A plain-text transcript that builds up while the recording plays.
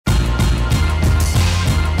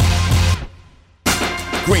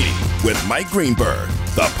Greeny with Mike Greenberg,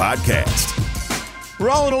 the podcast.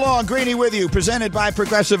 Rolling along, Greeny with you, presented by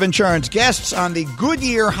Progressive Insurance. Guests on the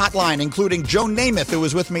Goodyear hotline, including Joe Namath, who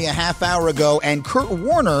was with me a half hour ago, and Kurt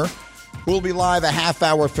Warner, who will be live a half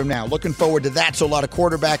hour from now. Looking forward to that. So a lot of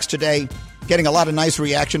quarterbacks today. Getting a lot of nice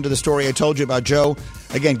reaction to the story I told you about Joe.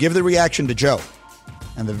 Again, give the reaction to Joe.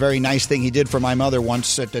 And the very nice thing he did for my mother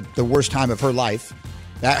once at the worst time of her life.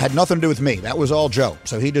 That had nothing to do with me. That was all Joe.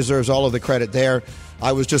 So he deserves all of the credit there.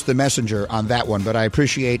 I was just the messenger on that one, but I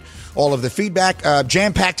appreciate all of the feedback.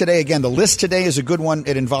 Jam-packed today. Again, the list today is a good one.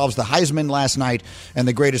 It involves the Heisman last night and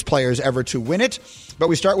the greatest players ever to win it. But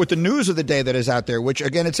we start with the news of the day that is out there, which,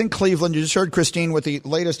 again, it's in Cleveland. You just heard Christine with the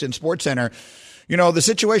latest in SportsCenter. You know, the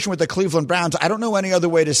situation with the Cleveland Browns, I don't know any other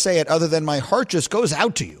way to say it other than my heart just goes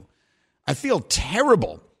out to you. I feel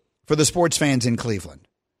terrible for the sports fans in Cleveland.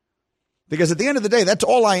 Because at the end of the day, that's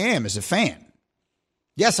all I am as a fan.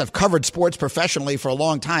 Yes, I've covered sports professionally for a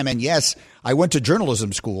long time, and yes, I went to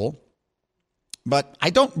journalism school, but I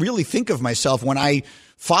don't really think of myself when I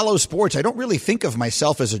follow sports. I don't really think of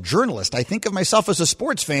myself as a journalist. I think of myself as a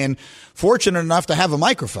sports fan, fortunate enough to have a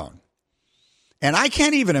microphone. And I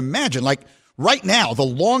can't even imagine, like right now, the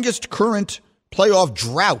longest current playoff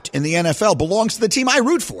drought in the NFL belongs to the team I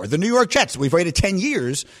root for, the New York Jets. We've waited 10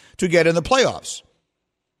 years to get in the playoffs.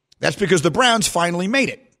 That's because the Browns finally made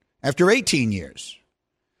it after 18 years.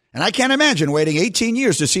 And I can't imagine waiting 18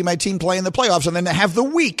 years to see my team play in the playoffs and then to have the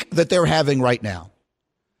week that they're having right now.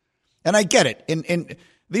 And I get it. In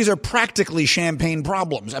these are practically champagne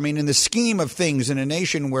problems. I mean, in the scheme of things in a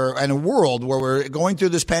nation where, in a world where we're going through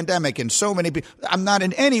this pandemic and so many people, I'm not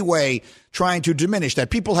in any way trying to diminish that.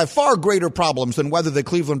 People have far greater problems than whether the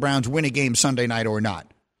Cleveland Browns win a game Sunday night or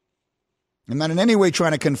not. I'm not in any way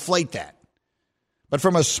trying to conflate that. But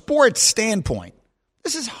from a sports standpoint,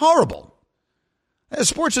 this is horrible.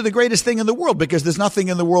 Sports are the greatest thing in the world because there's nothing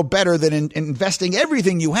in the world better than investing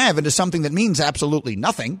everything you have into something that means absolutely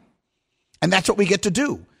nothing. And that's what we get to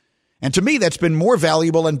do. And to me, that's been more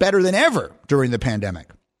valuable and better than ever during the pandemic.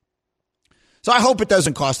 So I hope it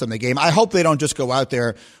doesn't cost them the game. I hope they don't just go out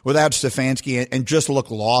there without Stefanski and just look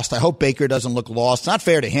lost. I hope Baker doesn't look lost. It's not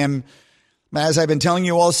fair to him. As I've been telling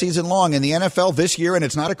you all season long, in the NFL this year, and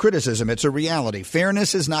it's not a criticism, it's a reality.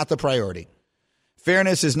 Fairness is not the priority.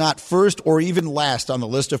 Fairness is not first or even last on the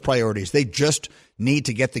list of priorities. They just need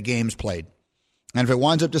to get the games played. And if it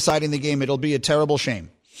winds up deciding the game, it'll be a terrible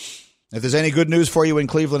shame. If there's any good news for you in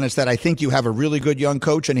Cleveland, it's that I think you have a really good young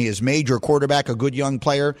coach and he has made your quarterback a good young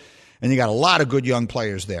player. And you got a lot of good young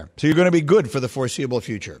players there. So you're going to be good for the foreseeable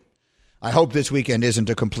future. I hope this weekend isn't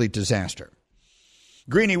a complete disaster.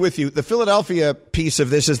 Greeny with you. The Philadelphia piece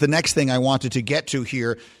of this is the next thing I wanted to get to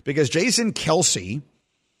here because Jason Kelce,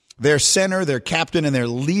 their center, their captain, and their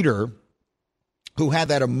leader, who had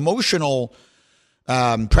that emotional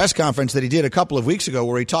press conference that he did a couple of weeks ago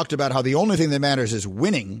where he talked about how the only thing that matters is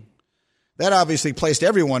winning, that obviously placed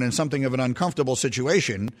everyone in something of an uncomfortable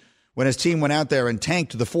situation when his team went out there and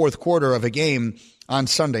tanked the fourth quarter of a game on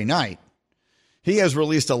Sunday night. He has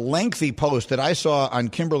released a lengthy post that I saw on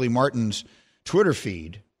Kimberly Martin's Twitter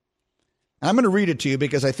feed. I'm going to read it to you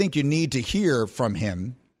because I think you need to hear from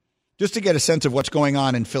him just to get a sense of what's going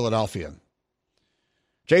on in Philadelphia.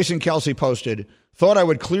 Jason Kelce posted, "Thought I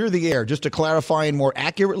would clear the air just to clarify and more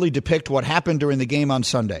accurately depict what happened during the game on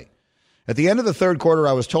Sunday. At the end of the third quarter,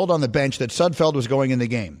 I was told on the bench that Sudfeld was going in the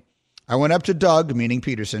game. I went up to Doug, meaning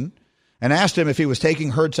Peterson, and asked him if he was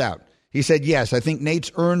taking Hurts out. He said, yes, I think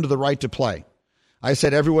Nate's earned the right to play. I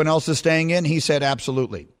said, everyone else is staying in? He said,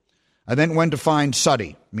 absolutely. I then went to find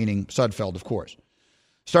Suddy, meaning Sudfeld, of course.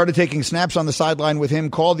 Started taking snaps on the sideline with him,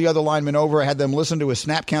 called the other linemen over, had them listen to his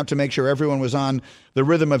snap count to make sure everyone was on the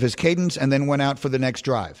rhythm of his cadence, and then went out for the next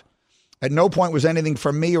drive. At no point was anything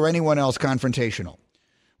from me or anyone else confrontational.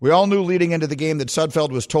 We all knew leading into the game that Sudfeld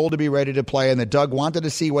was told to be ready to play and that Doug wanted to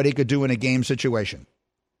see what he could do in a game situation.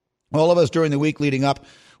 All of us during the week leading up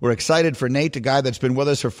were excited for Nate, a guy that's been with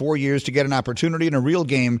us for 4 years, to get an opportunity in a real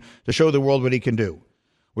game to show the world what he can do.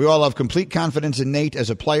 We all have complete confidence in Nate as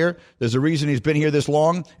a player. There's a reason he's been here this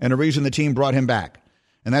long and a reason the team brought him back.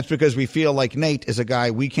 And that's because we feel like Nate is a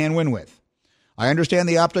guy we can win with. I understand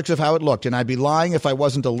the optics of how it looked, and I'd be lying if I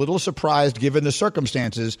wasn't a little surprised given the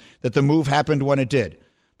circumstances that the move happened when it did.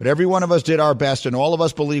 But every one of us did our best, and all of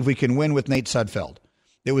us believe we can win with Nate Sudfeld.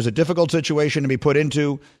 It was a difficult situation to be put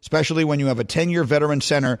into, especially when you have a 10-year veteran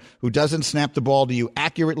center who doesn't snap the ball to you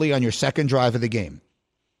accurately on your second drive of the game.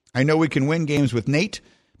 I know we can win games with Nate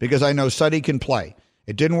because I know Suddy can play.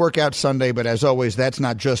 It didn't work out Sunday, but as always, that's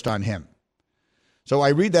not just on him. So I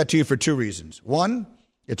read that to you for two reasons. One,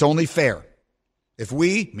 it's only fair. If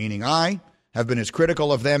we, meaning I, have been as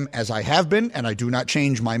critical of them as I have been, and I do not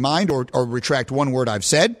change my mind or retract one word I've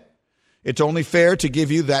said. It's only fair to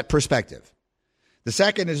give you that perspective. The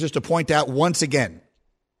second is just to point out once again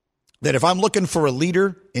that if I'm looking for a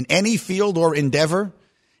leader in any field or endeavor,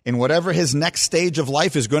 in whatever his next stage of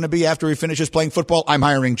life is going to be after he finishes playing football, I'm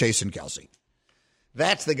hiring Jason Kelce.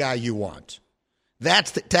 That's the guy you want.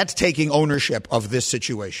 That's taking ownership of this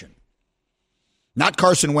situation. Not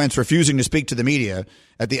Carson Wentz refusing to speak to the media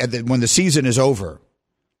when the season is over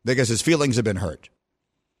because his feelings have been hurt.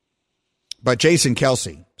 But Jason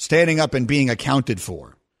Kelce standing up and being accounted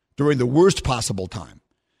for during the worst possible time,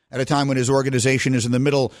 at a time when his organization is in the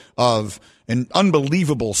middle of an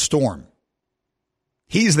unbelievable storm.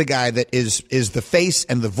 He's the guy that is the face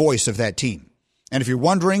and the voice of that team. And if you're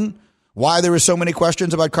wondering why there are so many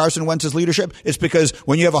questions about Carson Wentz's leadership, it's because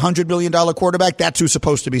when you have a $100 million quarterback, that's who's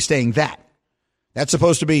supposed to be saying that. That's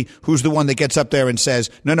supposed to be who's the one that gets up there and says,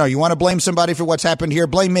 no, you want to blame somebody for what's happened here?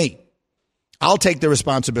 Blame me. I'll take the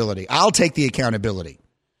responsibility. I'll take the accountability.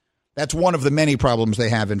 That's one of the many problems they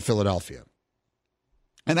have in Philadelphia.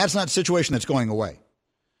 And that's not a situation that's going away.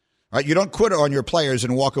 Right? You don't quit on your players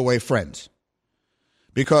and walk away friends.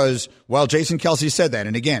 Because, well, Jason Kelce said that.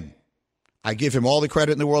 And again, I give him all the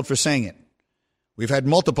credit in the world for saying it. We've had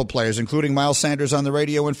multiple players, including Miles Sanders on the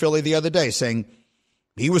radio in Philly the other day, saying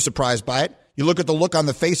he was surprised by it. You look at the look on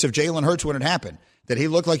the face of Jalen Hurts when it happened. Did he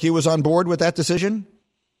look like he was on board with that decision?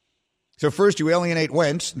 So first you alienate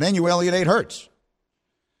Wentz, then you alienate Hurts.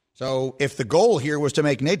 So if the goal here was to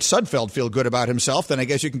make Nate Sudfeld feel good about himself, then I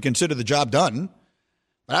guess you can consider the job done.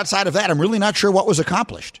 But outside of that, I'm really not sure what was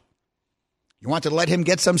accomplished. You want to let him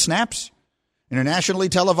get some snaps in a nationally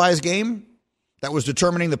televised game that was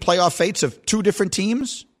determining the playoff fates of two different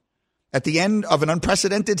teams at the end of an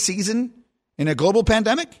unprecedented season in a global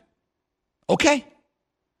pandemic? Okay.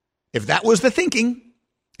 If that was the thinking,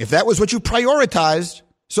 if that was what you prioritized,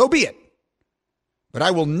 so be it. But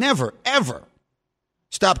I will never, ever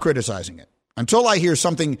stop criticizing it until I hear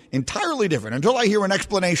something entirely different, until I hear an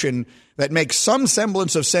explanation that makes some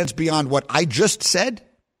semblance of sense beyond what I just said.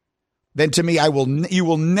 Then to me, you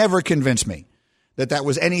will never convince me that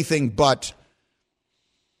was anything but,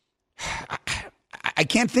 I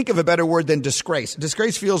can't think of a better word than disgrace.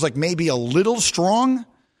 Disgrace feels like maybe a little strong.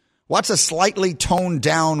 What's a slightly toned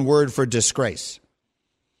down word for disgrace?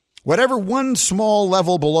 Whatever one small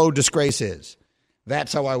level below disgrace is,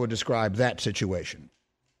 that's how I would describe that situation.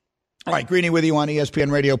 All right, Greeny with you on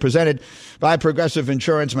ESPN Radio, presented by Progressive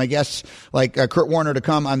Insurance. My guests like Kurt Warner to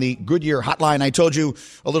come on the Goodyear Hotline. I told you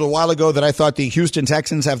a little while ago that I thought the Houston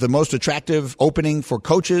Texans have the most attractive opening for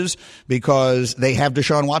coaches because they have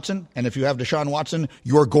Deshaun Watson. And if you have Deshaun Watson,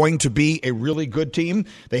 you're going to be a really good team.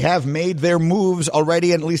 They have made their moves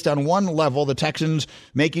already, at least on one level. The Texans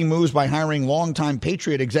making moves by hiring longtime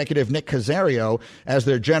Patriot executive Nick Caserio as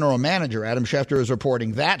their general manager. Adam Schefter is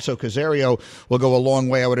reporting that. So Caserio will go a long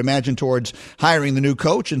way, I would imagine, towards hiring the new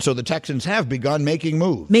coach, and so the Texans have begun making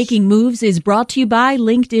moves. Making Moves is brought to you by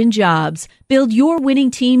LinkedIn Jobs. Build your winning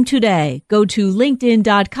team today. Go to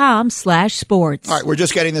linkedin.com/sports. All right, we're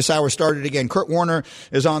just getting this hour started again. Kurt Warner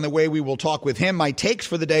is on the way. We will talk with him. My takes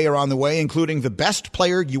for the day are on the way, including the best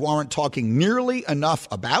player you aren't talking nearly enough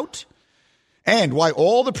about, and why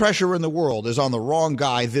all the pressure in the world is on the wrong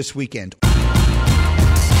guy this weekend.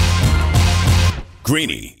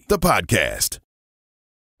 Greeny, the podcast.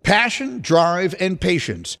 Passion, drive, and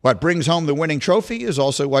patience. What brings home the winning trophy is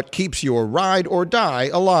also what keeps your ride or die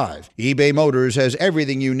alive. eBay Motors has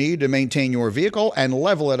everything you need to maintain your vehicle and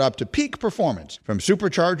level it up to peak performance. From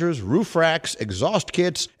superchargers, roof racks, exhaust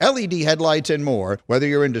kits, LED headlights, and more. Whether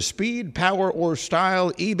you're into speed, power, or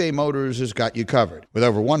style, eBay Motors has got you covered. With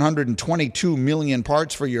over 122 million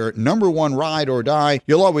parts for your number one ride or die,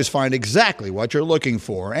 you'll always find exactly what you're looking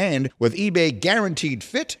for. And with eBay Guaranteed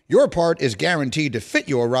Fit, your part is guaranteed to fit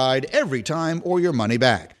your ride every time or your money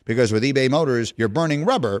back. Because with eBay Motors, you're burning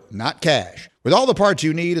rubber, not cash. With all the parts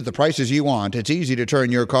you need at the prices you want, it's easy to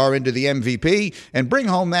turn your car into the MVP and bring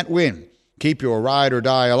home that win. Keep your ride or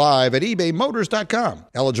die alive at ebaymotors.com.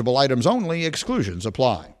 Eligible items only. Exclusions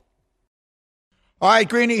apply. All right,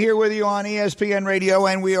 Greeny here with you on ESPN Radio,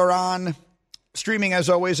 and we are on streaming, as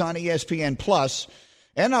always, on ESPN Plus.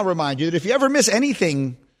 And I'll remind you that if you ever miss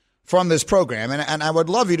anything from this program, and I would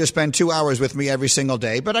love you to spend 2 hours with me every single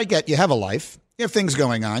day, but I get you have a life. You have things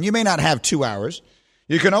going on. You may not have 2 hours.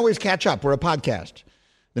 You can always catch up. We're a podcast.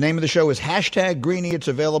 The name of the show is #Greeny. It's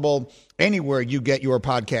available anywhere you get your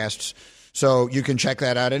podcasts, so you can check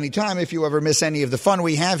that out anytime if you ever miss any of the fun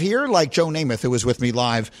we have here, like Joe Namath, who was with me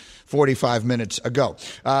live 45 minutes ago.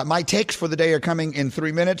 My takes for the day are coming in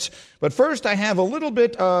 3 minutes, but first I have a little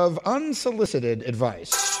bit of unsolicited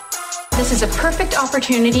advice. This is a perfect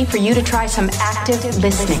opportunity for you to try some active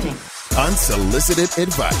listening. Unsolicited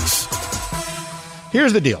advice.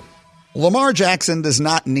 Here's the deal. Lamar Jackson does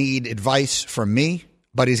not need advice from me,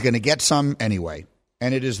 but he's going to get some anyway.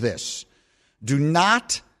 And it is this. Do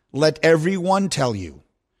not let everyone tell you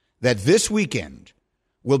that this weekend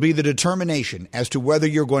will be the determination as to whether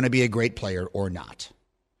you're going to be a great player or not.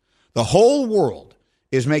 The whole world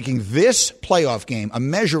is making this playoff game a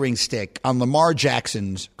measuring stick on Lamar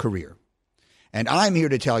Jackson's career. And I'm here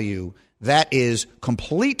to tell you that is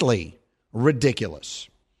completely ridiculous.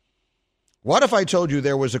 What if I told you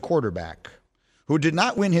there was a quarterback who did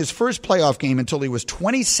not win his first playoff game until he was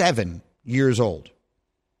 27 years old?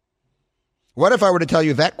 What if I were to tell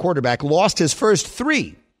you that quarterback lost his first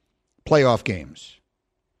 3 playoff games?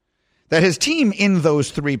 That his team in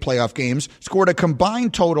those 3 playoff games scored a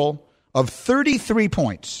combined total of 33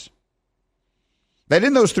 points. That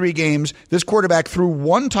in those 3 games, this quarterback threw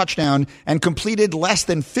 1 touchdown and completed less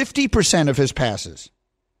than 50% of his passes.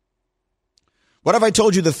 What if I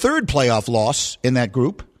told you the third playoff loss in that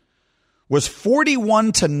group was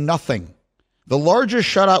 41-0, the largest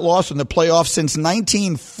shutout loss in the playoffs since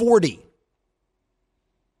 1940?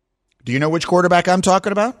 Do you know which quarterback I'm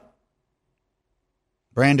talking about?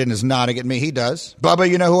 Brandon is nodding at me. He does. Bubba,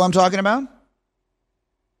 you know who I'm talking about?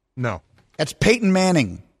 No. That's Peyton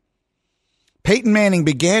Manning. Peyton Manning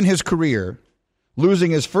began his career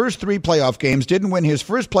losing his first 3 playoff games, didn't win his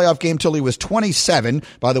first playoff game till he was 27.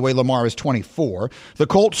 By the way, Lamar is 24. The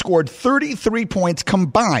Colts scored 33 points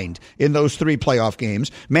combined in those 3 playoff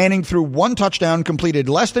games. Manning threw 1 touchdown, completed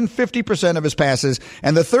less than 50% of his passes,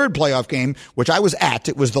 and the third playoff game, which I was at,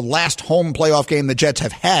 it was the last home playoff game the Jets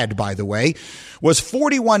have had, by the way, was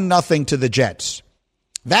 41-0 to the Jets.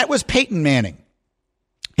 That was Peyton Manning.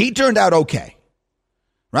 He turned out okay.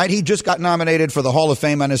 Right? He just got nominated for the Hall of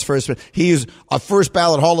Fame on his first. He's a first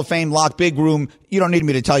ballot Hall of Fame lock, big room. You don't need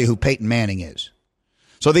me to tell you who Peyton Manning is.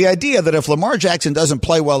 So the idea that if Lamar Jackson doesn't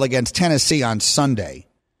play well against Tennessee on Sunday,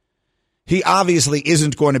 he obviously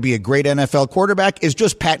isn't going to be a great NFL quarterback is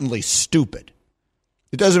just patently stupid.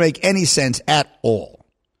 It doesn't make any sense at all.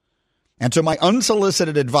 And so my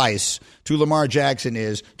unsolicited advice to Lamar Jackson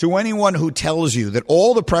is to anyone who tells you that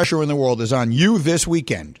all the pressure in the world is on you this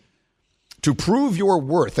weekend to prove your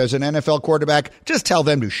worth as an NFL quarterback, just tell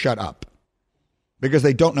them to shut up because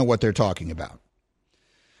they don't know what they're talking about.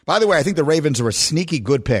 By the way, I think the Ravens are a sneaky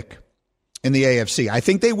good pick in the AFC. I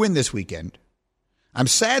think they win this weekend. I'm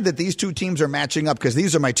sad that these 2 teams are matching up because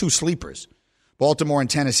these are my 2 sleepers, Baltimore and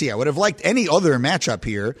Tennessee. I would have liked any other matchup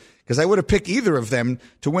here because I would have picked either of them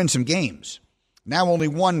to win some games. Now only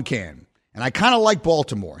one can, and I kind of like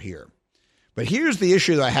Baltimore here. But here's the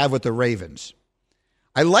issue that I have with the Ravens.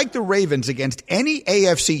 I like the Ravens against any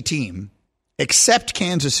AFC team except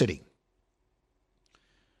Kansas City.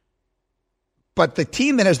 But the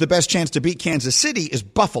team that has the best chance to beat Kansas City is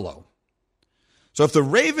Buffalo. So if the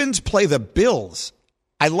Ravens play the Bills,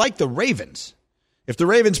 I like the Ravens. If the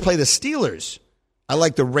Ravens play the Steelers, I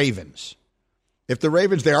like the Ravens. If the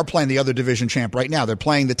Ravens, they are playing the other division champ right now. They're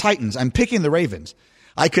playing the Titans. I'm picking the Ravens.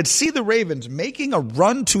 I could see the Ravens making a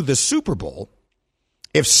run to the Super Bowl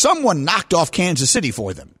if someone knocked off Kansas City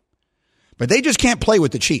for them. But they just can't play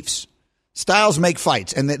with the Chiefs. Styles make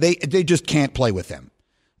fights, and they just can't play with them.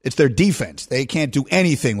 It's their defense. They can't do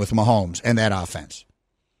anything with Mahomes and that offense.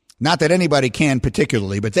 Not that anybody can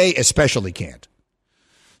particularly, but they especially can't.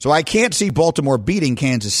 So I can't see Baltimore beating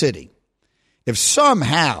Kansas City. If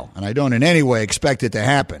somehow, and I don't in any way expect it to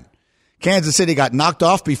happen, Kansas City got knocked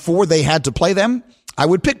off before they had to play them, I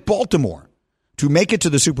would pick Baltimore to make it to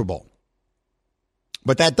the Super Bowl.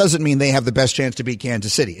 But that doesn't mean they have the best chance to beat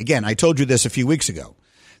Kansas City. Again, I told you this a few weeks ago.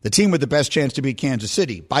 The team with the best chance to beat Kansas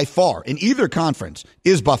City, by far, in either conference,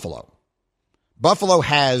 is Buffalo. Buffalo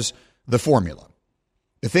has the formula.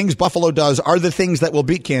 The things Buffalo does are the things that will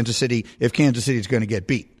beat Kansas City if Kansas City is going to get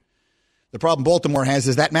beat. The problem Baltimore has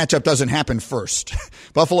is that matchup doesn't happen first.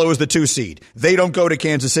 Buffalo is the 2 seed. They don't go to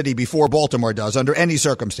Kansas City before Baltimore does under any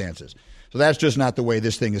circumstances. So that's just not the way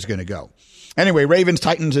this thing is going to go. Anyway,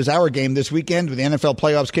 Ravens-Titans is our game this weekend with the NFL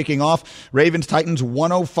playoffs kicking off. Ravens-Titans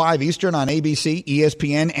 1:05 Eastern on ABC,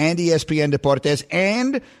 ESPN, and ESPN Deportes,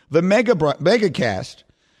 and the Megacast.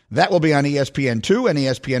 That will be on ESPN2 and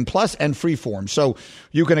ESPN Plus and Freeform. So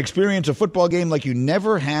you can experience a football game like you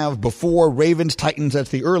never have before. Ravens-Titans, that's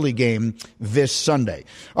the early game this Sunday.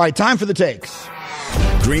 All right, time for the takes.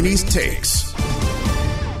 Greeny's Takes.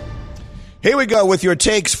 Here we go with your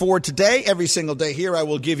takes for today. Every single day here, I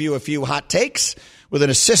will give you a few hot takes with an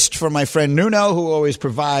assist from my friend Nuno, who always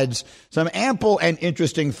provides some ample and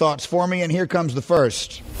interesting thoughts for me. And here comes the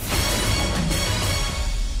first.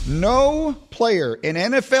 No player in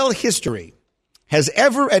NFL history has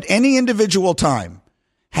ever at any individual time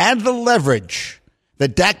had the leverage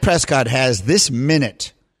that Dak Prescott has this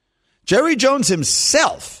minute. Jerry Jones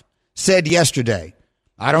himself said yesterday,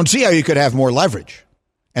 I don't see how you could have more leverage.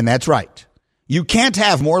 And that's right. You can't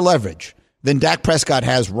have more leverage than Dak Prescott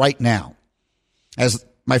has right now. As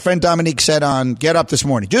my friend Dominique said on Get Up this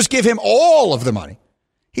morning, just give him all of the money.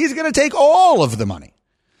 He's going to take all of the money.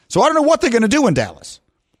 So I don't know what they're going to do in Dallas,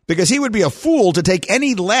 because he would be a fool to take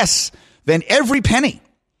any less than every penny.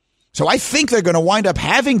 So I think they're going to wind up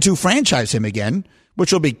having to franchise him again,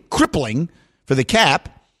 which will be crippling for the cap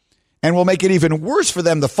and will make it even worse for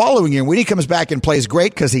them the following year when he comes back and plays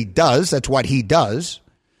great, because he does. That's what he does.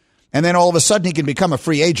 And then all of a sudden he can become a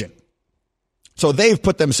free agent. So they've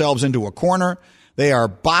put themselves into a corner. They are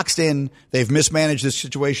boxed in. They've mismanaged this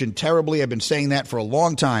situation terribly. I've been saying that for a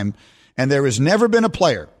long time. And there has never been a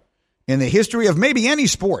player in the history of maybe any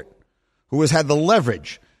sport who has had the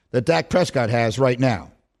leverage that Dak Prescott has right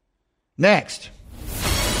now. Next.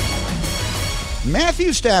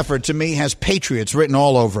 Matthew Stafford, to me, has Patriots written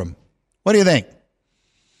all over him. What do you think?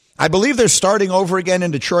 I believe they're starting over again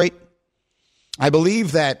in Detroit. I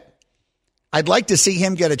believe that I'd like to see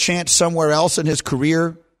him get a chance somewhere else in his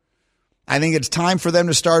career. I think it's time for them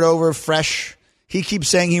to start over fresh. He keeps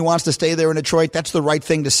saying he wants to stay there in Detroit. That's the right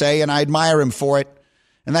thing to say, and I admire him for it.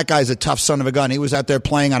 And that guy's a tough son of a gun. He was out there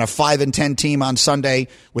playing on a 5-10 team on Sunday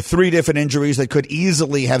with 3 different injuries that could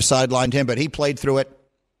easily have sidelined him, but he played through it.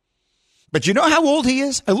 But you know how old he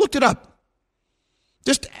is? I looked it up.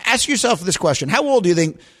 Just ask yourself this question. How old do you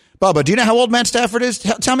think, Bubba, do you know how old Matt Stafford is?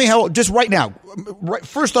 Tell me how old, just right now.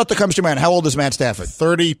 First thought that comes to mind, how old is Matt Stafford?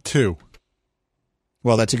 32.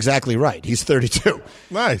 Well, that's exactly right. He's 32.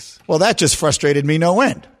 Nice. Well, that just frustrated me no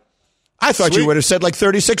end. I thought you would have said like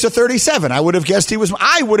 36 or 37. I would have guessed he was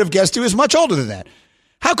much older than that.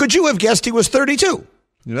 How could you have guessed he was 32?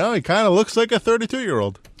 You know, he kind of looks like a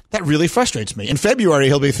 32-year-old. That really frustrates me. In February,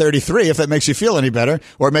 he'll be 33, if that makes you feel any better,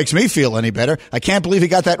 or it makes me feel any better. I can't believe he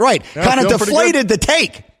got that right. Yeah, kind of deflated the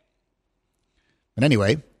take. But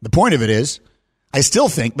anyway, the point of it is, I still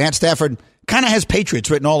think Matt Stafford kind of has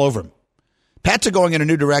Patriots written all over him. Pats are going in a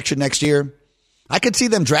new direction next year. I could see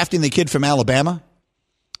them drafting the kid from Alabama,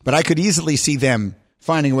 but I could easily see them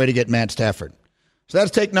finding a way to get Matt Stafford. So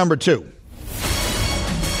that's take number 2.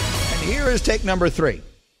 And here is take number 3.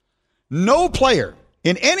 No player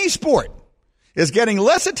in any sport is getting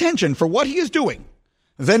less attention for what he is doing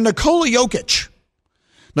than Nikola Jokic.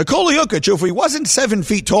 Nikola Jokic, if he wasn't 7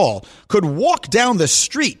 feet tall, could walk down the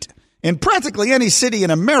street in practically any city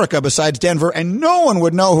in America besides Denver, and no one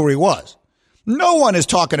would know who he was. No one is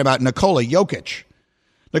talking about Nikola Jokic.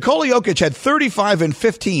 Nikola Jokic had 35 and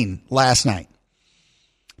 15 last night.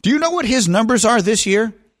 Do you know what his numbers are this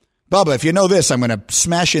year? Bubba, if you know this, I'm going to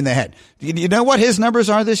smash you in the head. Do you know what his numbers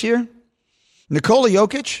are this year? Nikola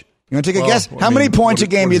Jokic, you want to take a guess? How many points a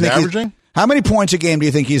game do you think averaging? How many points a game do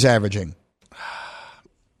you think he's averaging?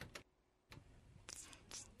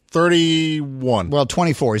 31. Well,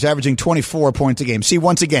 24. He's averaging 24 points a game. See,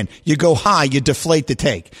 once again, you go high, you deflate the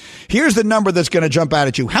take. Here's the number that's going to jump out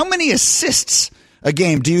at you. How many assists a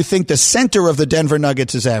game do you think the center of the Denver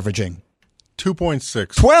Nuggets is averaging?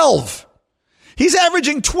 2.6. 12. He's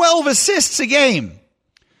averaging 12 assists a game.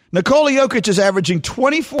 Nikola Jokic is averaging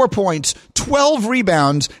 24 points, 12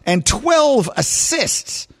 rebounds, and 12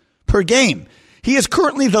 assists per game. He is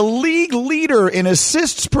currently the league leader in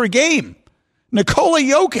assists per game. Nikola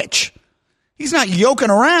Jokic. He's not yoking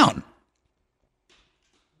around.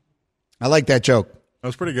 I like that joke. That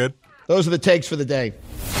was pretty good. Those are the takes for the day.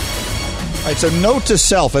 All right, so note to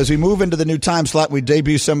self, as we move into the new time slot, we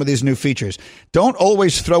debut some of these new features. Don't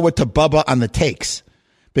always throw it to Bubba on the takes.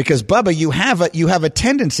 Because, Bubba, you have a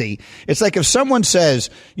tendency. It's like if someone says,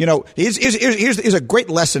 you know, here's a great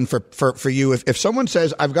lesson for you. If someone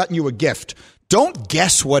says, I've gotten you a gift, don't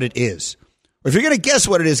guess what it is. Or if you're going to guess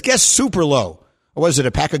what it is, guess super low. Or was it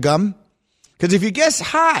a pack of gum? Because if you guess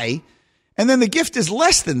high and then the gift is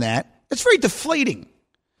less than that, it's very deflating.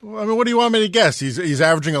 Well, I mean, what do you want me to guess? He's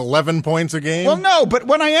averaging 11 points a game? Well, no, but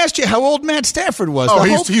when I asked you how old Matt Stafford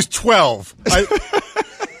was. He's 12.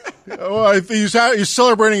 He's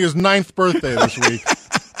celebrating his 9th birthday this week.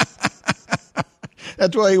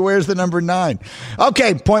 That's why he wears the number 9.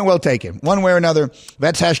 Okay, point well taken. One way or another,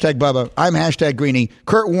 that's hashtag Bubba. I'm hashtag Greeny.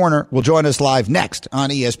 Kurt Warner will join us live next on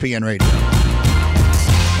ESPN Radio.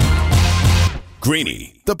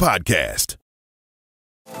 Greeny, the podcast.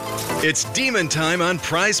 It's demon time on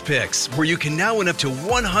Prize Picks, where you can now win up to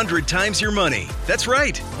 100 times your money. That's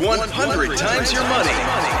right, 100 times your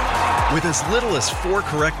money. With as little as 4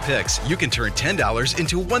 correct picks, you can turn $10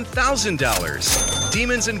 into $1,000.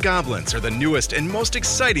 Demons and Goblins are the newest and most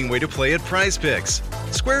exciting way to play at Prize Picks.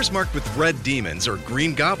 Squares marked with red demons or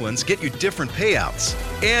green goblins get you different payouts.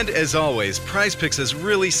 And as always, Prize Picks is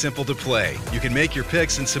really simple to play. You can make your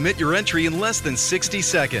picks and submit your entry in less than 60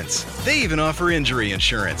 seconds. They even offer injury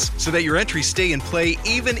insurance so that your entries stay in play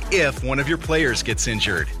even if one of your players gets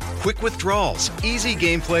injured. Quick withdrawals, easy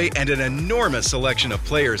gameplay, and an enormous selection of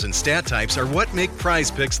players and stat types are what make Prize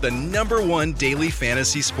Picks the #1 daily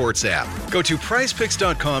fantasy sports app. Go to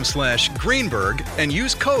prizepicks.com/Greenberg and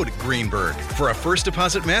use code Greenberg for a first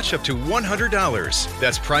deposit match up to $100.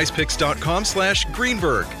 That's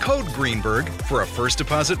prizepicks.com/Greenberg, code Greenberg for a first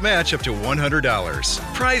deposit match up to $100.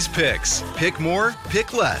 Prize Picks. Pick more,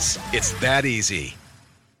 pick less. It's that easy.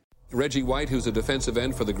 Reggie White, who's a defensive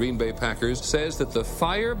end for the Green Bay Packers, says that the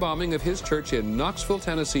firebombing of his church in Knoxville,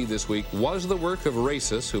 Tennessee this week was the work of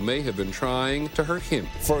racists who may have been trying to hurt him.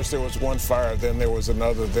 First there was one fire, then there was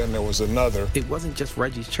another, then there was another. It wasn't just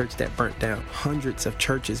Reggie's church that burnt down. Hundreds of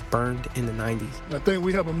churches burned in the 90s. I think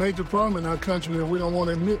we have a major problem in our country that we don't want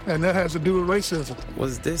to admit, and that has to do with racism.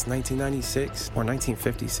 Was this 1996 or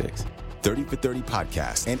 1956? 30 for 30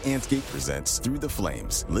 podcast and Anscape presents Through the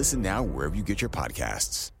Flames. Listen now wherever you get your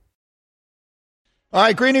podcasts. All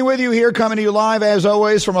right, Greeny with you here, coming to you live, as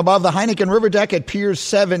always, from above the Heineken River Deck at Pier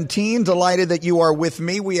 17. Delighted that you are with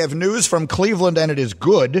me. We have news from Cleveland, and it is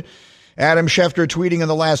good. Adam Schefter tweeting in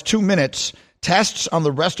the last 2 minutes, tests on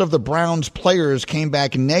the rest of the Browns players came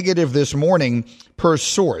back negative this morning per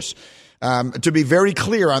source. To be very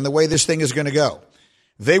clear on the way this thing is going to go,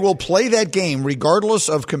 they will play that game regardless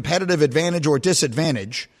of competitive advantage or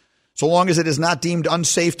disadvantage, so long as it is not deemed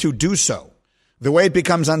unsafe to do so. The way it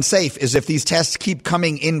becomes unsafe is if these tests keep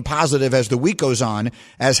coming in positive as the week goes on,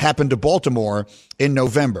 as happened to Baltimore in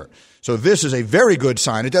November. So this is a very good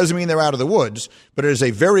sign. It doesn't mean they're out of the woods, but it is a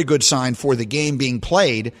very good sign for the game being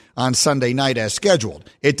played on Sunday night as scheduled.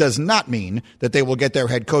 It does not mean that they will get their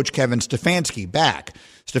head coach, Kevin Stefanski, back.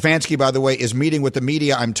 Stefanski, by the way, is meeting with the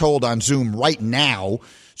media, I'm told, on Zoom right now.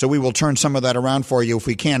 So we will turn some of that around for you if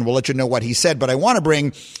we can. We'll let you know what he said. But I want to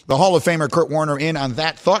bring the Hall of Famer Kurt Warner in on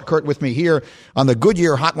that thought. Kurt with me here on the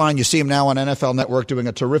Goodyear Hotline. You see him now on NFL Network doing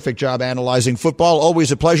a terrific job analyzing football.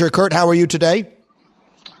 Always a pleasure. Kurt, how are you today?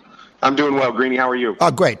 I'm doing well, Greeny. How are you? Oh,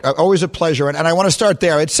 great. Always a pleasure. And I want to start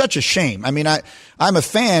there. It's such a shame. I mean, I'm a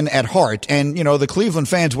fan at heart, and, you know, the Cleveland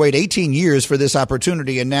fans wait 18 years for this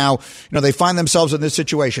opportunity, and now, you know, they find themselves in this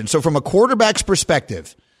situation. So from a quarterback's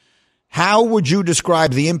perspective, how would you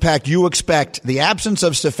describe the impact you expect the absence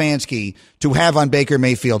of Stefanski to have on Baker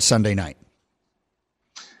Mayfield Sunday night?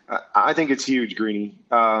 I think it's huge, Greeny.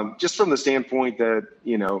 Just from the standpoint that,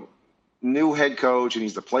 you know, new head coach, and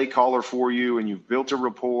he's the play caller for you, and you've built a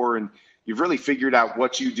rapport, and you've really figured out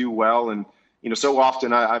what you do well. And, you know, so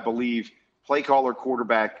often I believe play caller,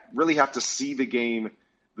 quarterback really have to see the game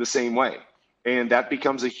the same way. And that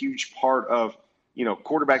becomes a huge part of, you know,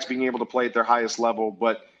 quarterbacks being able to play at their highest level,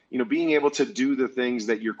 but, you know, being able to do the things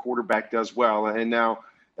that your quarterback does well. And now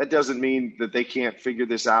that doesn't mean that they can't figure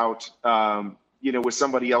this out, you know, with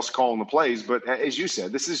somebody else calling the plays. But as you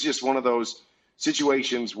said, this is just one of those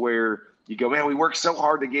situations where you go, man, we worked so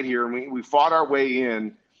hard to get here, and we fought our way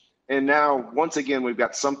in. And now, once again, we've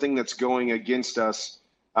got something that's going against us.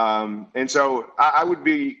 And so I would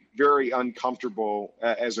be very uncomfortable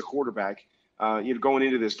as a quarterback, you know, going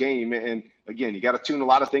into this game. And again, you got to tune a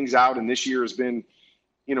lot of things out. And this year has been,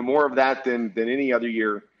 you know, more of that than any other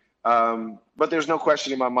year. But there's no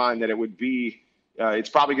question in my mind that it would be, it's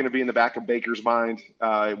probably going to be in the back of Baker's mind.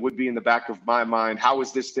 It would be in the back of my mind. How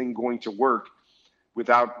is this thing going to work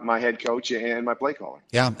without my head coach and my play caller?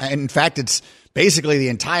 Yeah, and in fact, it's basically the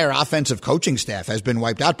entire offensive coaching staff has been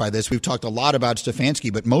wiped out by this. We've talked a lot about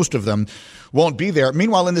Stefanski, but most of them won't be there.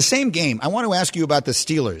 Meanwhile, in the same game, I want to ask you about the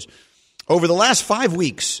Steelers. Over the last 5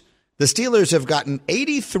 weeks, the Steelers have gotten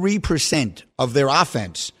 83% of their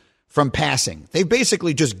offense from passing. They've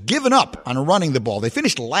basically just given up on running the ball. They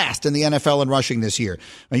finished last in the NFL in rushing this year.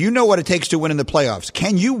 Now, you know what it takes to win in the playoffs.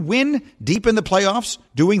 Can you win deep in the playoffs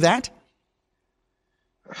doing that?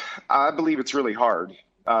 I believe it's really hard.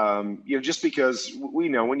 You know, just because we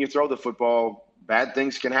know when you throw the football, bad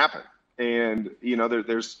things can happen. And, you know,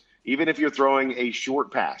 there's even if you're throwing a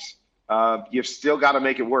short pass, you've still got to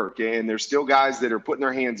make it work. And there's still guys that are putting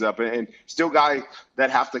their hands up, and still guys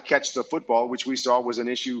that have to catch the football, which we saw was an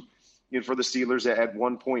issue, you know, for the Steelers at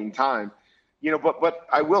one point in time. You know, but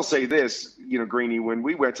I will say this, you know, Greeny, when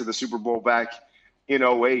we went to the Super Bowl back in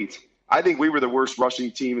 2008, I think we were the worst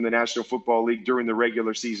rushing team in the National Football League during the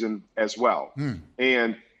regular season as well.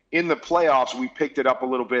 And in the playoffs, we picked it up a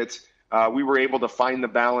little bit. We were able to find the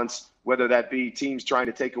balance, whether that be teams trying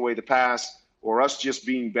to take away the pass or us just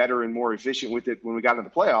being better and more efficient with it when we got into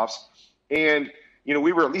the playoffs. And,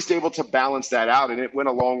 we were at least able to balance that out, and it went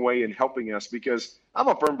a long way in helping us, because I'm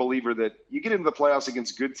a firm believer that you get into the playoffs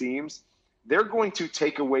against good teams, they're going to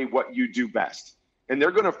take away what you do best, and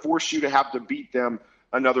they're going to force you to have to beat them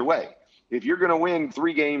another way. If you're going to win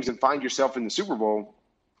 3 games and find yourself in the Super Bowl,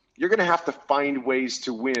 you're going to have to find ways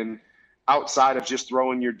to win outside of just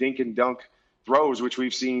throwing your dink and dunk throws, which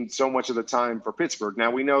we've seen so much of the time for Pittsburgh.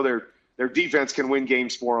 Now, we know their defense can win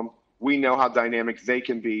games for them. We know how dynamic they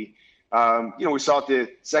can be. We saw it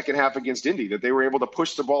the second half against Indy, that they were able to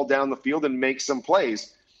push the ball down the field and make some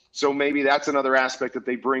plays. So maybe that's another aspect that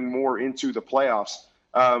they bring more into the playoffs.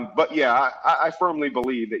 But yeah, I firmly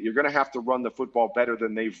believe that you're going to have to run the football better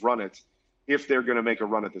than they've run it if they're going to make a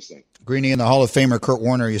run at this thing. Greeny and the Hall of Famer Kurt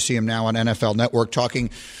Warner, you see him now on NFL Network talking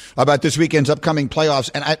about this weekend's upcoming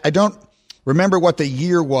playoffs. And I don't remember what the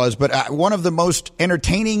year was, but one of the most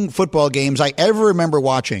entertaining football games I ever remember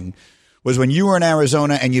watching was when you were in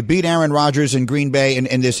Arizona and you beat Aaron Rodgers in Green Bay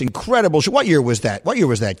in this incredible What year was that? What year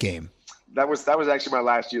was that game? That was actually my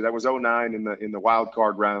last year. That was 2009 in the wild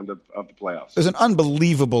card round of the playoffs. It was an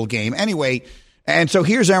unbelievable game. Anyway, and so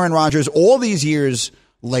here's Aaron Rodgers all these years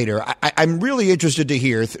later. I'm really interested to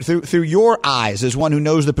hear through your eyes, as one who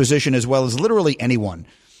knows the position as well as literally anyone,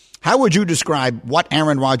 how would you describe what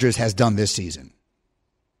Aaron Rodgers has done this season?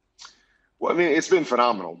 Well, I mean, it's been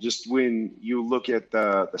phenomenal. Just when you look at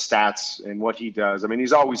the stats and what he does, I mean,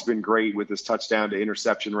 he's always been great with his touchdown to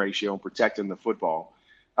interception ratio and protecting the football.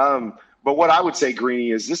 But what I would say,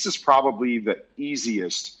 Greeny, is this is probably the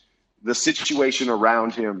easiest the situation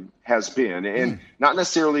around him has been, and not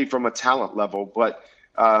necessarily from a talent level, but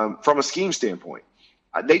from a scheme standpoint.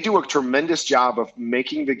 They do a tremendous job of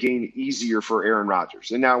making the game easier for Aaron Rodgers.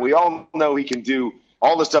 And now we all know he can do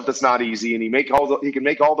all the stuff that's not easy, and he can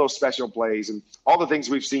make all those special plays and all the things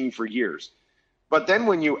we've seen for years. But then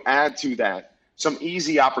when you add to that some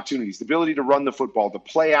easy opportunities, the ability to run the football, the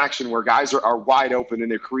play action where guys are wide open and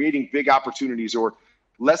they're creating big opportunities or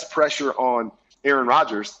less pressure on Aaron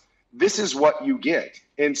Rodgers, this is what you get.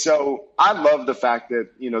 And so I love the fact that,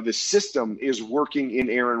 the system is working in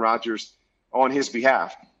Aaron Rodgers on his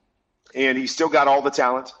behalf. And he's still got all the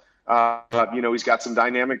talent. He's got some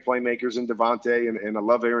dynamic playmakers in Devontae, and I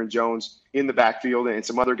love Aaron Jones in the backfield, and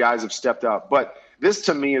some other guys have stepped up. But this,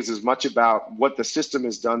 to me, is as much about what the system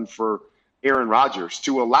has done for Aaron Rodgers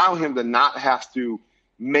to allow him to not have to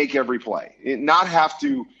make every play, not have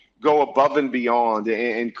to go above and beyond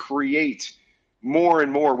and create more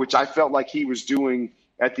and more, which I felt like he was doing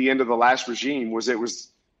at the end of the last regime. It was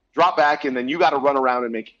drop back, and then you got to run around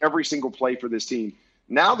and make every single play for this team.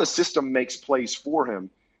 Now the system makes plays for him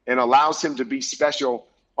and allows him to be special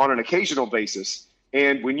on an occasional basis.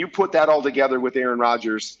 And when you put that all together with Aaron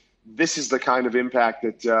Rodgers, this is the kind of impact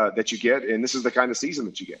that you get, and this is the kind of season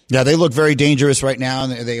that you get. Yeah, they look very dangerous right now,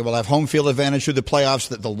 and they will have home field advantage through the playoffs.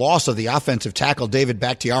 The loss of the offensive tackle, David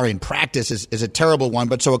Bakhtiari, in practice is a terrible one.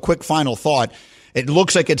 But so a quick final thought. It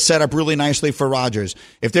looks like it's set up really nicely for Rodgers.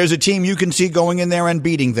 If there's a team you can see going in there and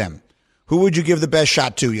beating them, who would you give the best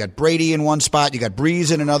shot to? You got Brady in one spot, you got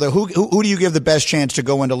Breeze in another. Who do you give the best chance to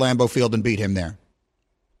go into Lambeau Field and beat him there?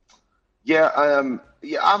 I'm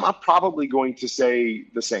probably going to say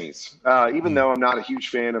the Saints, even though I'm not a huge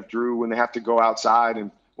fan of Drew when they have to go outside.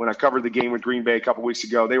 And when I covered the game with Green Bay a couple weeks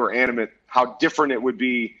ago, they were animate how different it would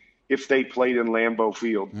be if they played in Lambeau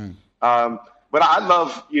Field. But I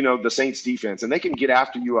love, the Saints defense, and they can get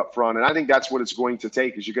after you up front. And I think that's what it's going to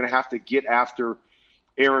take, is you're going to have to get after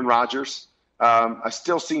Aaron Rodgers. I've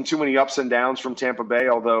still seen too many ups and downs from Tampa Bay,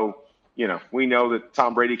 although, we know that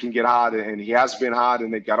Tom Brady can get hot, and he has been hot,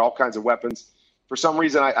 and they've got all kinds of weapons. For some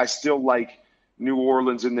reason, I still like New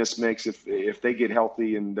Orleans in this mix if they get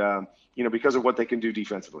healthy and, because of what they can do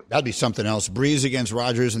defensively. That'd be something else. Breeze against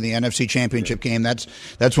Rodgers in the NFC Championship game. That's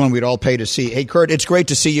one we'd all pay to see. Hey, Kurt, it's great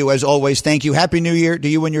to see you as always. Thank you. Happy New Year to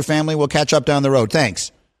you and your family. We'll catch up down the road.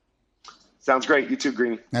 Thanks. Sounds great. You too,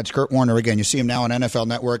 Greeny. That's Kurt Warner again. You see him now on NFL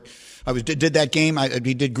Network. Did that game.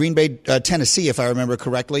 He did Green Bay, Tennessee, if I remember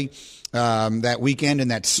correctly, that weekend in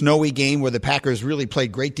that snowy game where the Packers really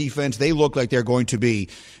played great defense. They look like they're going to be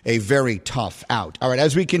a very tough out. All right,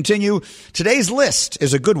 as we continue, today's list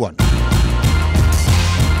is a good one.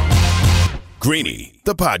 Greeny,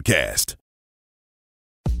 the podcast.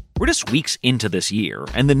 We're just weeks into this year,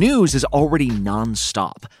 and the news is already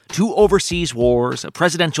nonstop. 2 overseas wars, a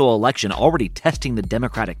presidential election already testing the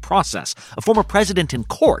democratic process, a former president in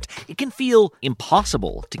court. It can feel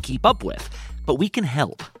impossible to keep up with, but we can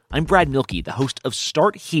help. I'm Brad Milkey, the host of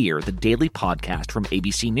Start Here, the daily podcast from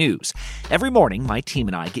ABC News. Every morning, my team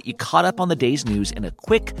and I get you caught up on the day's news in a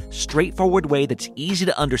quick, straightforward way that's easy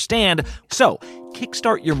to understand. So,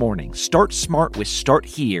 kickstart your morning. Start smart with Start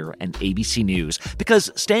Here and ABC News,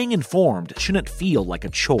 because staying informed shouldn't feel like a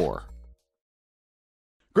chore.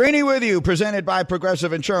 Greeny with you, presented by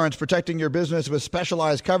Progressive Insurance, protecting your business with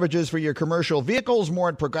specialized coverages for your commercial vehicles. More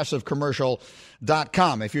at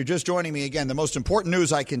progressivecommercial.com. If you're just joining me again, the most important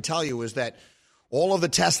news I can tell you is that all of the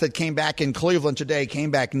tests that came back in Cleveland today came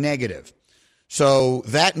back negative. So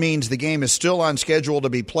that means the game is still on schedule to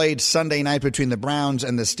be played Sunday night between the Browns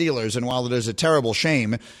and the Steelers. And while it is a terrible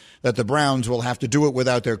shame that the Browns will have to do it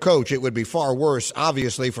without their coach, it would be far worse,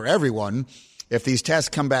 obviously, for everyone if these tests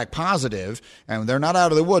come back positive, and they're not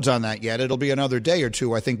out of the woods on that yet. It'll be another day or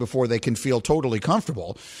two, I think, before they can feel totally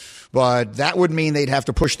comfortable. But that would mean they'd have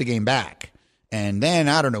to push the game back. And then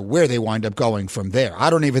I don't know where they wind up going from there. I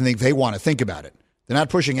don't even think they want to think about it. They're not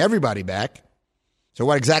pushing everybody back. So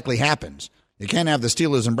what exactly happens? You can't have the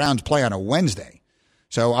Steelers and Browns play on a Wednesday.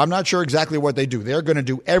 So I'm not sure exactly what they do. They're going to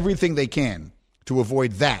do everything they can to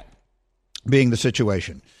avoid that being the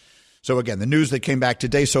situation. So, again, the news that came back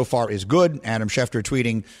today so far is good. Adam Schefter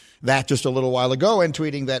tweeting that just a little while ago and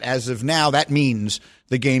tweeting that as of now, that means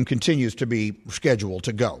the game continues to be scheduled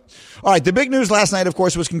to go. All right, the big news last night, of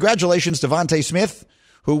course, was congratulations to Devontae Smith,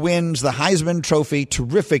 who wins the Heisman Trophy.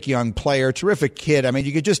 Terrific young player, terrific kid. I mean,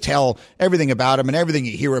 you could just tell everything about him and everything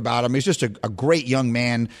you hear about him. He's just a great young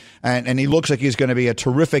man, and he looks like he's going to be a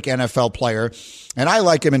terrific NFL player. And I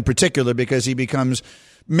like him in particular because he becomes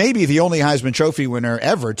maybe the only Heisman Trophy winner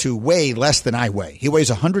ever to weigh less than I weigh. He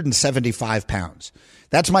weighs 175 pounds.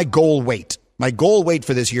 That's my goal weight. My goal weight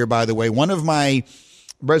for this year, by the way, one of my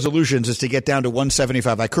resolutions is to get down to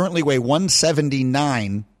 175. I currently weigh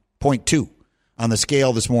 179.2 on the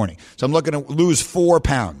scale this morning. So I'm looking to lose 4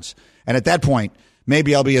 pounds. And at that point,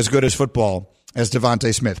 maybe I'll be as good as football as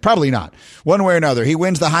Devontae Smith. Probably not. One way or another, he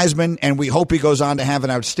wins the Heisman, and we hope he goes on to have an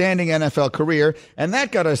outstanding NFL career. And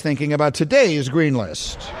that got us thinking about today's Green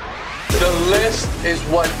List. The list is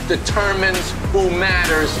what determines who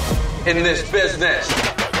matters in this business.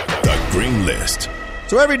 The Green List.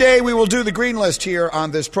 So every day we will do the Green List here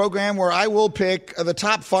on this program, where I will pick the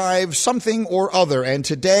top 5 something or other. And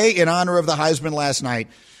today, in honor of the Heisman last night,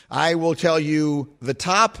 I will tell you the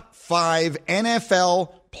top 5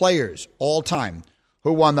 NFL players all time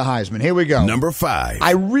who won the Heisman. Here we go. Number 5.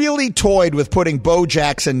 I really toyed with putting Bo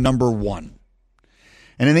Jackson number 1.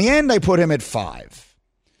 And in the end, I put him at 5.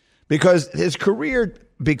 Because his career,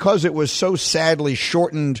 because it was so sadly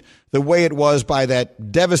shortened the way it was by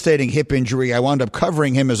that devastating hip injury, I wound up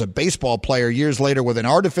covering him as a baseball player years later with an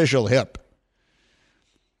artificial hip.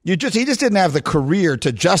 He just didn't have the career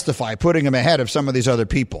to justify putting him ahead of some of these other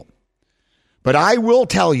people. But I will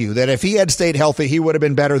tell you that if he had stayed healthy, he would have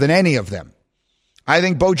been better than any of them. I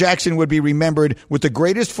think Bo Jackson would be remembered with the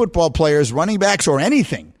greatest football players, running backs, or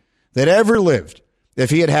anything that ever lived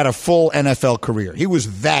if he had had a full NFL career. He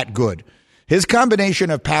was that good. His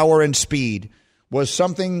combination of power and speed was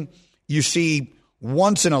something you see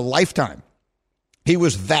once in a lifetime. He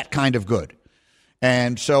was that kind of good.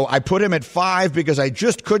 And so I put him at 5 because I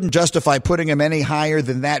just couldn't justify putting him any higher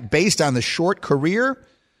than that based on the short career.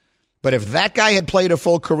 But if that guy had played a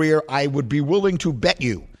full career, I would be willing to bet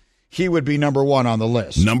you he would be number 1 on the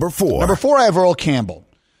list. Number 4. Number 4, I have Earl Campbell.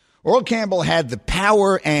 Earl Campbell had the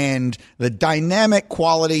power and the dynamic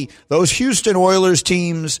quality. Those Houston Oilers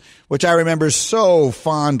teams, which I remember so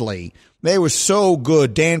fondly, they were so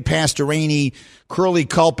good. Dan Pastorini, Curly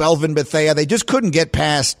Culp, Elvin Bethea. They just couldn't get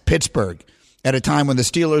past Pittsburgh at a time when the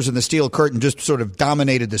Steelers and the Steel Curtain just sort of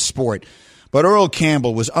dominated the sport. But Earl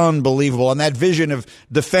Campbell was unbelievable, and that vision of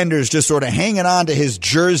defenders just sort of hanging on to his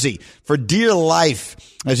jersey for dear life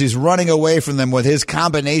as he's running away from them with his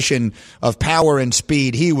combination of power and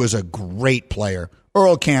speed. He was a great player.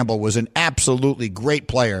 Earl Campbell was an absolutely great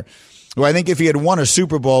player, who I think if he had won a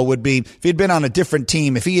Super Bowl would be, if he had been on a different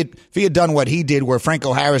team, if he had done what he did where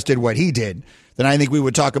Franco Harris did what he did, then I think we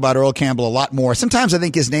would talk about Earl Campbell a lot more. Sometimes I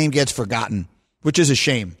think his name gets forgotten, which is a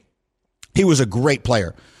shame. He was a great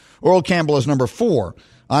player. Earl Campbell is number 4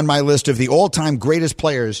 on my list of the all-time greatest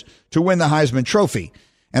players to win the Heisman Trophy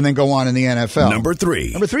and then go on in the NFL. Number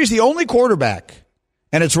 3. Number 3 is the only quarterback,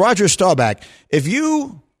 and it's Roger Staubach. If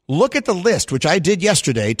you look at the list, which I did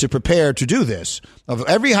yesterday to prepare to do this, of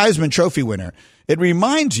every Heisman Trophy winner, it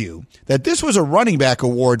reminds you that this was a running back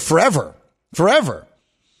award forever.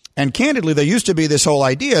 And candidly, there used to be this whole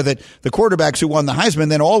idea that the quarterbacks who won the Heisman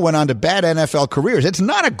then all went on to bad NFL careers. It's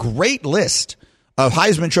not a great list of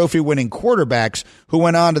Heisman Trophy winning quarterbacks who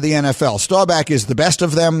went on to the NFL. Staubach is the best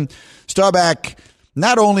of them. Staubach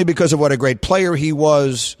not only because of what a great player he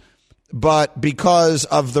was, but because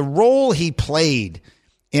of the role he played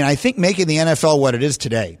in, I think, making the NFL what it is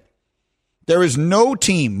today. There is no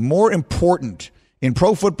team more important in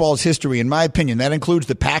pro football's history, in my opinion, that includes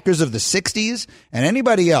the Packers of the 60s and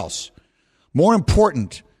anybody else, more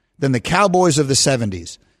important than the Cowboys of the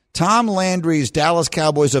 70s. Tom Landry's Dallas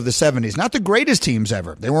Cowboys of the 70s, not the greatest teams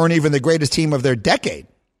ever. They weren't even the greatest team of their decade.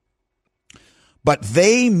 But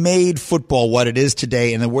they made football what it is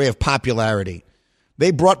today in the way of popularity.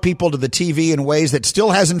 They brought people to the TV in ways that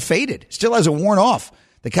still hasn't faded, still hasn't worn off.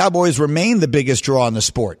 The Cowboys remain the biggest draw in the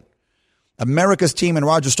sport. America's team, and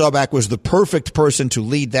Roger Staubach was the perfect person to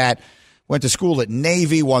lead that. Went to school at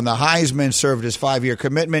Navy, won the Heisman, served his 5-year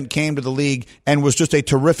commitment, came to the league, and was just a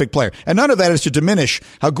terrific player. And none of that is to diminish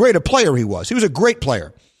how great a player he was. He was a great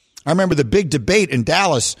player. I remember the big debate in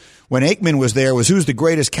Dallas when Aikman was there was who's the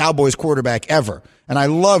greatest Cowboys quarterback ever. And I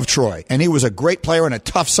love Troy, and he was a great player and a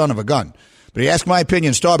tough son of a gun. But if you ask my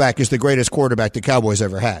opinion, Staubach is the greatest quarterback the Cowboys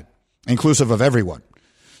ever had, inclusive of everyone.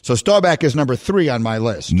 So Staubach is number 3 on my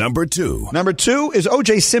list. Number 2. Number 2 is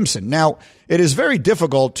O.J. Simpson. Now, it is very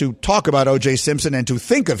difficult to talk about O.J. Simpson and to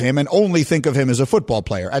think of him and only think of him as a football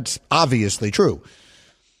player. That's obviously true.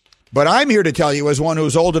 But I'm here to tell you, as one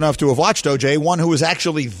who's old enough to have watched O.J., one who was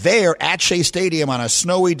actually there at Shea Stadium on a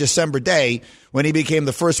snowy December day when he became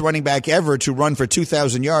the first running back ever to run for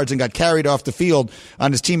 2,000 yards and got carried off the field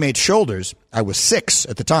on his teammates' shoulders. I was 6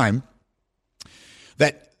 at the time.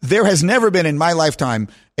 That there has never been in my lifetime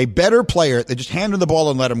a better player that just handed the ball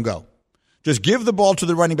and let him go. Just give the ball to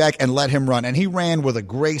the running back and let him run. And he ran with a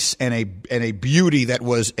grace and a beauty that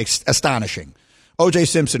was astonishing. O.J.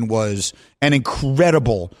 Simpson was an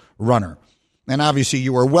incredible runner. And obviously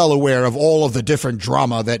you are well aware of all of the different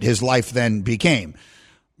drama that his life then became.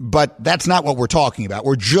 But that's not what we're talking about.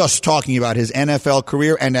 We're just talking about his NFL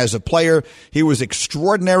career. And as a player, he was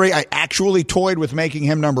extraordinary. I actually toyed with making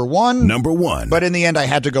him number 1. Number 1. But in the end, I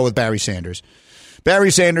had to go with Barry Sanders.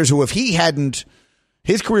 Barry Sanders, who if he hadn't,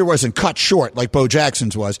 his career wasn't cut short like Bo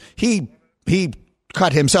Jackson's was. He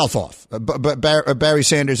cut himself off. But Barry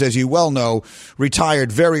Sanders, as you well know,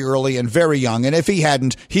 retired very early and very young. And if he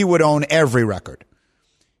hadn't, he would own every record.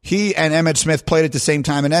 He and Emmitt Smith played at the same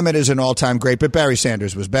time, and Emmitt is an all-time great, but Barry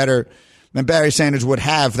Sanders was better. And Barry Sanders would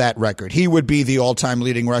have that record. He would be the all-time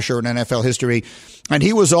leading rusher in NFL history. And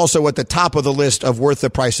he was also at the top of the list of worth the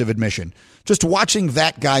price of admission. Just watching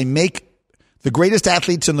that guy make the greatest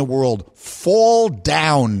athletes in the world fall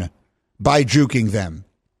down by juking them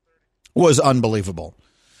was unbelievable.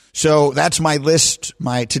 So that's my list,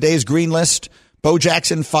 my today's green list. Bo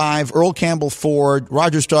Jackson 5, Earl Campbell 4,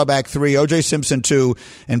 Roger Staubach 3, O.J. Simpson 2,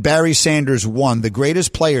 and Barry Sanders 1, the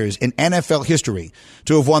greatest players in NFL history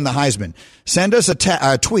to have won the Heisman. Send us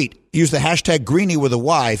a tweet. Use the hashtag Greeny with a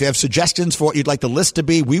Y. If you have suggestions for what you'd like the list to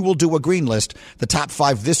be, we will do a green list, the top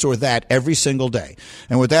 5 this or that every single day.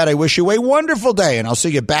 And with that, I wish you a wonderful day, and I'll see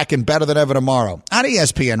you back in better than ever tomorrow on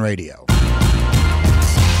ESPN Radio.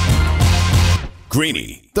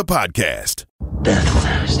 Greeny, the podcast.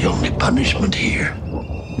 Death is the only punishment here.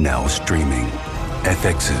 Now streaming,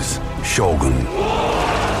 FX's Shogun.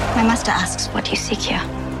 My master asks, what do you seek here?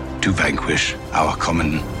 To vanquish our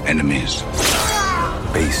common enemies.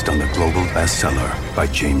 Based on the global bestseller by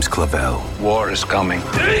James Clavell. War is coming.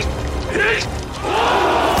 The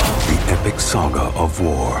epic saga of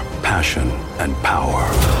war, passion, and power.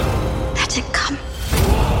 Let it come.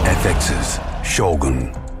 FX's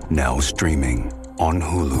Shogun. Now streaming on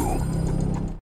Hulu.